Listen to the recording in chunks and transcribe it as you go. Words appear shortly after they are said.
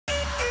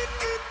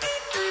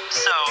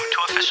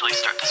officially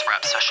start this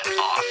rap session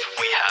off,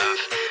 we have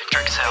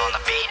Drixale on the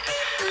beat,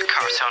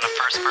 Acarcion on the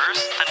first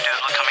verse, then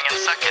Doodled coming in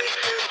second.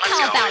 Let's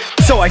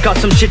go. So I got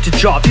some shit to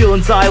drop,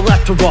 feelings I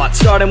left to rot.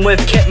 Starting with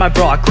Kit, my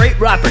bra, great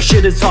rapper,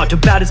 shit is hot. Too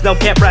bad his milk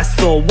can't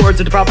wrestle,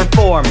 words in the proper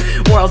form,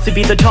 or else he'd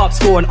be the top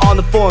scoring on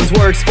the forums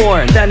we're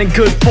exploring. Then in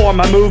good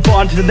form, I move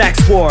on to the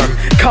next swarm.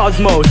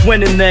 Cosmos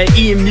winning the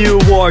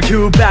EMU war.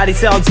 Too bad he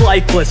sounds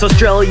lifeless.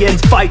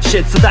 Australians fight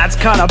shit, so that's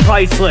kinda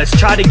priceless.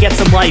 Try to get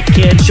some life,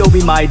 kid, show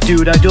me my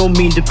dude. I don't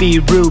mean to be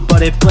rude,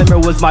 but if Glimmer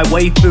was my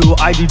waifu,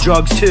 I do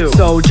drugs too.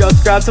 So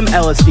just grab some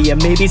LSD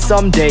and maybe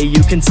someday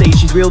you can say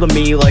she's real to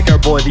me like our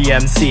boy the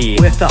MC.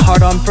 With a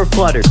heart on for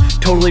flutters,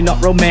 totally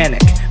not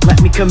romantic. Let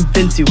me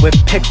convince you with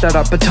pics that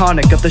are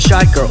platonic, of the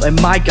shy girl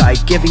and my guy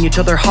giving each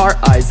other heart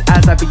eyes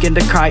as I begin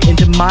to cry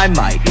into my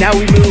mic. Now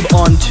we move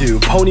on to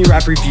pony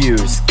rap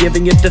reviews,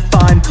 giving a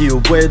defined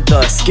view where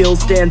the skills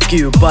stand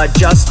skew. But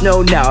just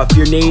know now, if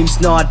your name's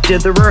not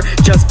Ditherer,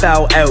 just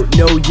bow out,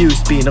 no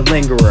use being a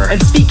lingerer.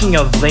 And speaking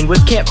of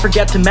linguists, can't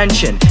forget to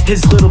mention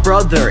his little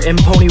brother in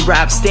pony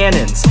rap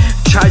stand-ins.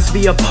 Tries to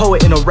be a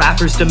poet in a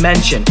rapper's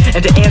dimension,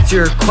 and to answer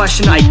your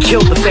question, I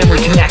killed the family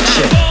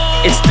connection.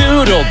 It's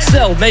Doodled,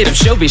 cell-mate of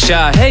Shobi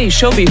Shy. Hey,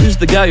 Shobi, who's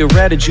the guy who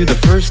ratted you the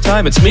first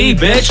time? It's me,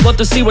 bitch. Love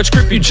to see what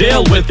script you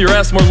jail with. Your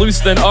ass more loose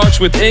than arch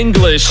with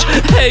English.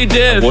 Hey,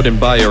 Div. Wouldn't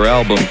buy your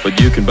album, but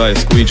you can buy a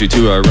squeegee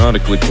to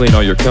ironically clean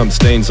all your cum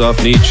stains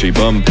off Nietzsche.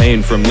 Bum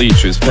pain from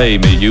leeches, pay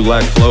me. You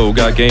lack flow,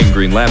 got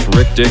gangrene. Lap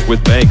Rick Dick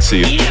with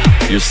Banksy.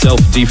 You're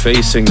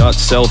self-defacing, not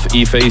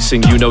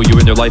self-effacing. You know you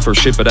in your life are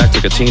shit, but act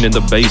like a teen in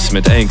the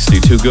basement. Angsty,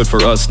 too good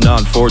for us,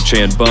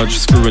 non-4chan bunch.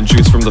 Screwing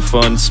juice from the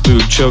fun,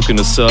 spood, choking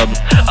a sub.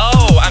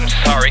 Oh, I'm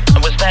sorry.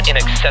 Was that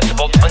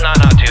inaccessible? Nah,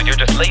 dude, you're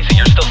just lazy.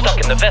 You're still stuck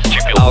in the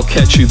vestibule. I'll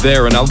catch you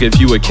there and I'll give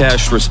you a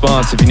cash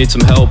response. If you need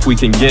some help, we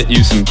can get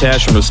you some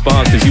cash in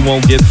response. Cause you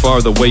won't get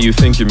far the way you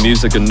think your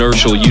music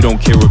inertial. You don't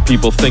care what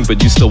people think,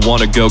 but you still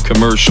wanna go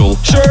commercial.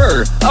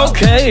 Sure,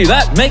 okay,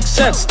 that makes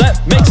sense.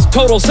 That makes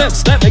total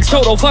sense. That makes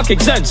total fucking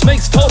sense.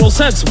 Makes total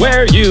sense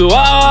where you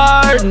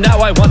are. Now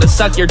I wanna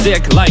suck your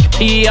dick like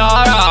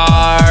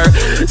PRR.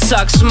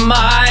 Sucks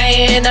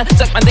mine.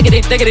 Suck my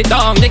diggity diggity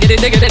dong. Diggity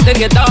diggity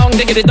diggity dong.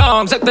 Diggity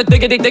dong. Suck the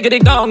diggity diggity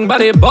dong.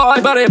 Buddy boy,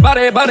 buddy boy.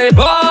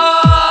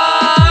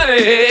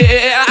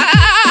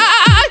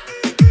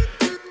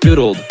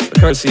 Doodled,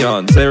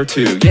 Acarcion's there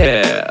too,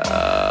 yeah.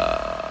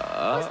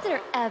 Was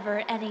there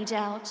ever any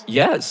doubt?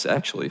 Yes,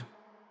 actually.